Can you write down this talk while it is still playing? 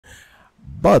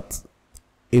But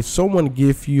if someone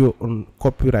give you on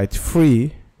copyright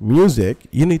free music,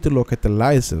 you need to look at the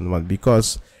license one,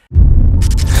 because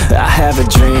I have a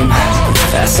dream,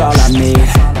 that's all I need.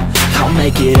 I'll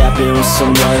make it happen with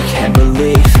some work and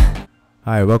belief.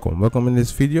 Hi, welcome in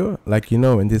this video. Like you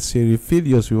know, in this series of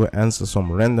videos we will answer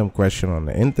some random question on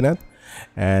the internet,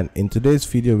 and in today's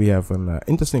video we have an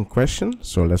interesting question.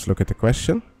 So let's look at the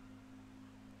question.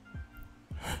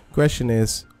 Question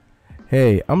is,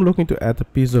 hey, I'm looking to add a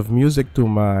piece of music to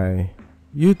my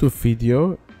YouTube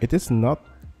video. It is not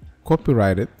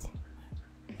copyrighted.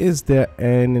 Is there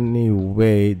any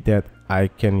way that I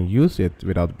can use it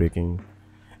without breaking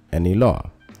any law?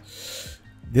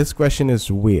 This question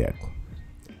is weird,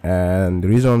 and the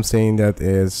reason I'm saying that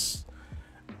is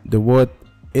the word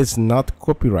is not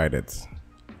copyrighted.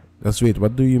 That's weird.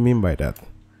 What do you mean by that?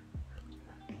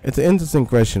 It's an interesting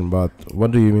question, but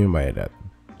what do you mean by that?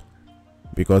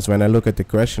 Because when I look at the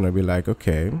question, I'll be like,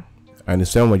 okay, I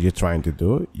understand what you're trying to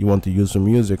do. You want to use some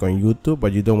music on YouTube,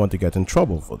 but you don't want to get in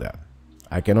trouble for that.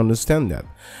 I can understand that.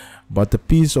 But the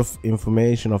piece of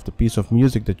information of the piece of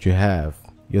music that you have,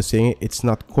 you're saying it's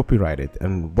not copyrighted.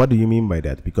 And what do you mean by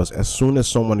that? Because as soon as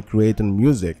someone creates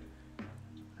music,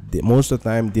 most of the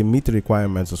time they meet the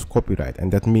requirements of copyright,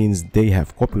 and that means they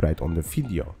have copyright on the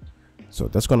video. So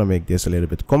that's gonna make this a little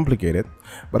bit complicated,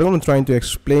 but I'm gonna try to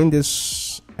explain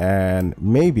this, and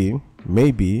maybe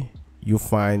you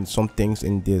find some things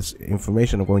in this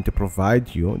information I'm going to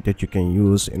provide you that you can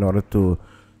use in order to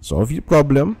solve your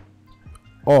problem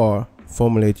or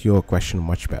formulate your question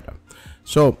much better.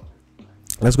 So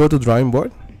let's go to the drawing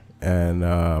board, and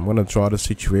I'm gonna draw the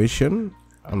situation.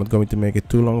 I'm not going to make it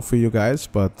too long for you guys,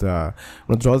 but I'm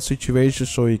gonna draw the situation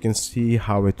so you can see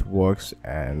how it works.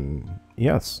 And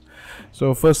yes,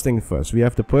 so first thing first, we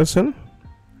have the person.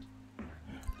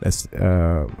 Let's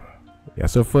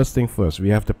so first thing first, we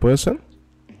have the person,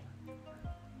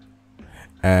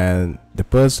 and the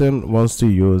person wants to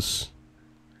use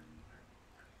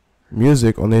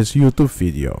music on his YouTube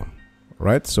video,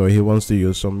 right? So he wants to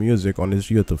use some music on his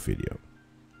YouTube video.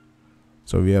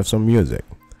 So we have some music.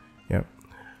 Yeah,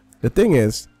 the thing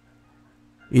is,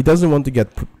 he doesn't want to get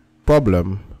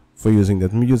problem for using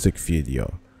that music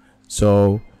video.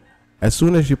 So as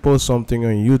soon as you post something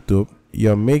on YouTube,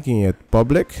 you're making it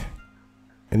public,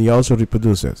 and you also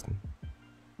reproduce it.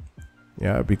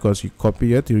 Yeah, because you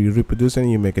copy it, you reproduce it,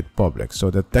 and you make it public. So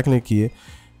that technically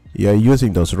you're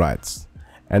using those rights.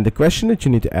 And the question that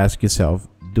you need to ask yourself,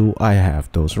 do I have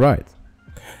those rights?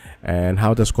 And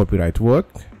how does copyright work?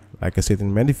 Like I said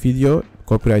in many videos,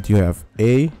 copyright, you have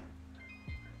A,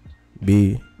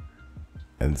 B,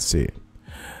 and C.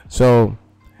 So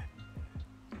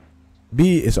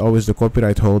B is always the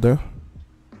copyright holder,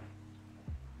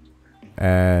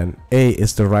 and A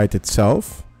is the right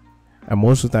itself, and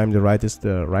most of the time the right is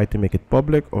the right to make it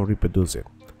public or reproduce it.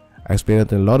 I explained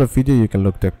it in a lot of videos. You can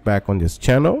look that back on this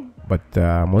channel, but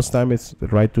most of the time it's the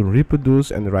right to reproduce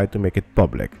and the right to make it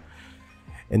public.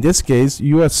 In this case,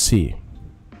 you are C.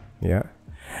 Yeah,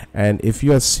 and if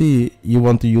you are C, you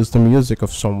want to use the music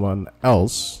of someone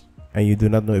else, and you do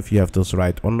not know if you have those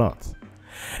rights or not,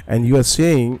 and you are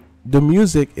saying the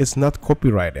music is not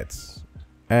copyrighted.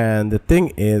 And the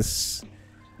thing is,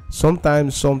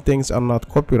 sometimes some things are not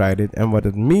copyrighted, and what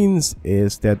it means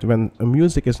is that when a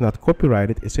music is not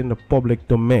copyrighted, it's in the public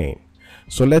domain.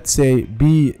 So let's say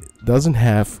B doesn't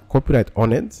have copyright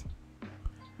on it.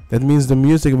 That means the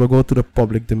music will go to the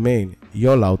public domain.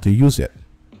 You're allowed to use it.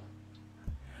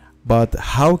 But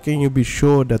how can you be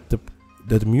sure that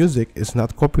the music is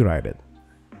not copyrighted?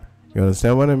 You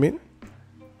understand what I mean?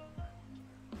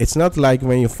 It's not like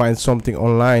when you find something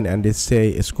online and they say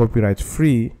it's copyright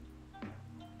free,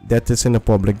 that is in the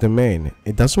public domain.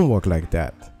 It doesn't work like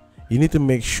that. You need to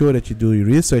make sure that you do your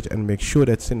research and make sure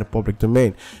that's in the public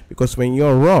domain, because when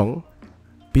you're wrong,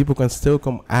 people can still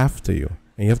come after you,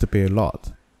 and you have to pay a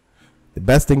lot. The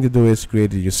best thing to do is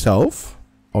create it yourself,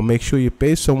 or make sure you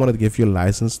pay someone to give you a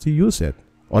license to use it,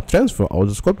 or transfer all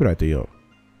this copyright to you.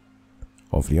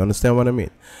 Hopefully you understand what I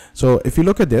mean. So if you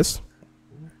look at this,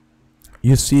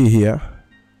 you see here,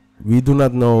 we do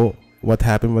not know what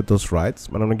happened with those rights,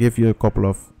 but I'm gonna give you a couple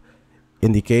of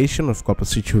indications, of couple of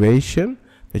situations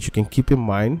that you can keep in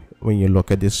mind when you look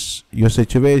at this your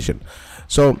situation.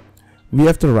 So we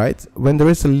have the right, when there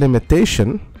is a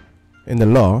limitation in the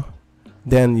law,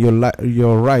 then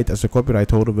your right as a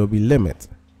copyright holder will be limited.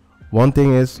 One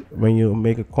thing is, when you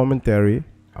make a commentary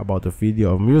about a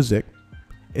video or music,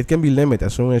 it can be limited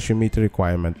as soon as you meet the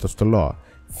requirements of the law.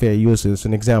 Fair use is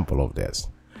an example of this.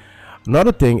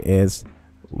 Another thing is,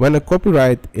 when a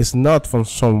copyright is not from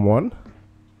someone,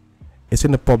 it's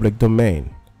in the public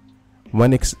domain.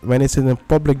 When it's in the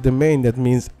public domain, that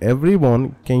means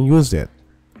everyone can use it.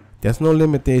 There's no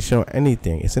limitation or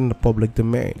anything. It's in the public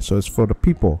domain, so it's for the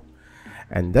people,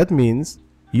 and that means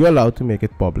you're allowed to make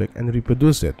it public and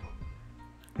reproduce it.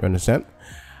 You understand?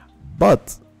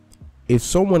 But if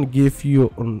someone gives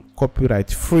you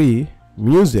copyright-free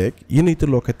music, you need to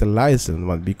look at the license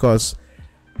one, because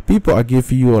people are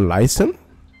giving you a license.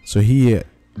 So here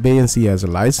BNC has a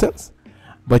license,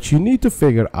 but you need to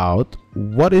figure out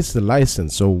what is the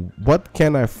license. So what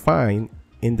can I find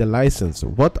in the license?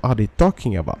 What are they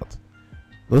talking about?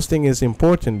 Those things is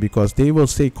important, because they will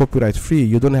say copyright free.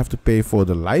 You don't have to pay for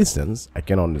the license. I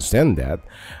can understand that,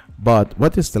 but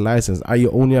what is the license? Are you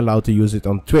only allowed to use it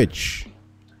on Twitch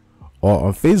or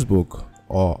on Facebook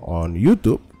or on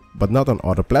YouTube, but not on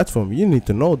other platforms? You need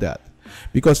to know that,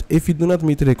 because if you do not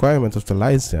meet the requirements of the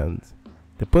license,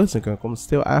 the person can come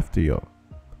still after you.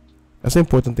 That's an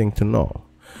important thing to know.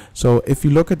 So if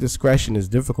you look at this question, it's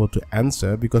difficult to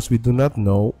answer because we do not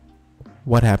know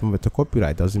what happened with the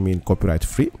copyright. Doesn't mean copyright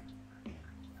free.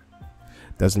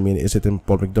 Doesn't mean is it in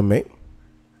public domain,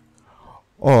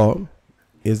 or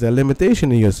is there a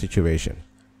limitation in your situation?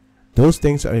 Those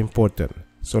things are important.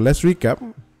 So let's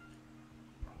recap.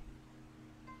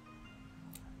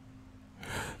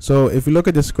 So if you look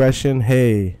at this question,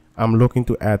 hey, I'm looking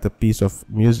to add a piece of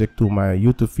music to my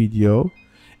YouTube video.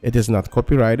 It is not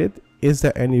copyrighted. Is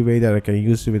there any way that I can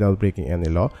use it without breaking any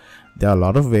law? There are a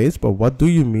lot of ways, but what do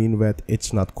you mean with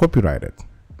it's not copyrighted?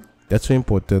 That's an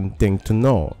important thing to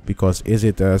know, because is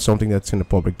it something that's in the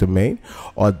public domain,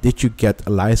 or did you get a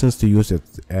license to use it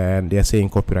and they're saying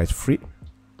copyright free?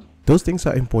 Those things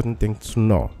are important things to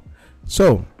know.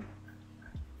 So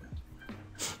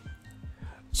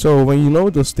when you know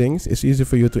those things, it's easy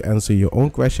for you to answer your own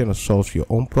question or solve your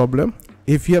own problem.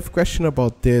 If you have a question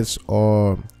about this,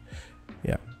 or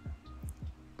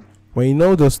when you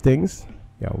know those things,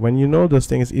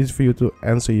 it's easy for you to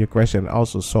answer your question and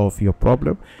also solve your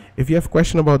problem. If you have a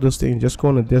question about those things, just go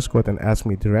on the Discord and ask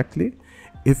me directly.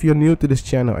 If you're new to this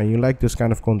channel and you like this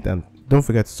kind of content, don't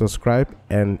forget to subscribe.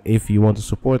 And if you want to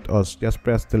support us, just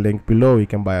press the link below. You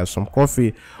can buy us some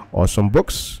coffee or some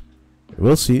books.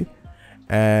 We'll see.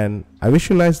 And I wish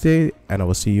you a nice day, and I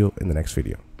will see you in the next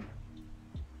video.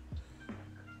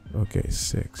 Okay,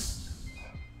 6.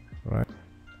 All right.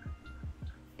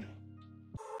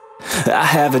 I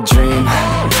have a dream,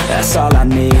 that's all I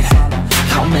need.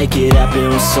 I'll make it happen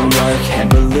with some work and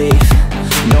belief.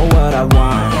 Know what I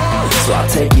want, so I'll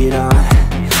take it on.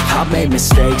 I've made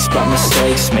mistakes, but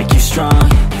mistakes make you strong.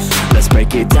 Let's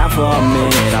break it down for a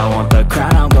minute. I want the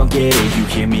crown, I'm gon' get it. You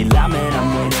hear me loud, man,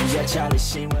 I'm winning. Yeah, Charlie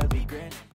Sheen will be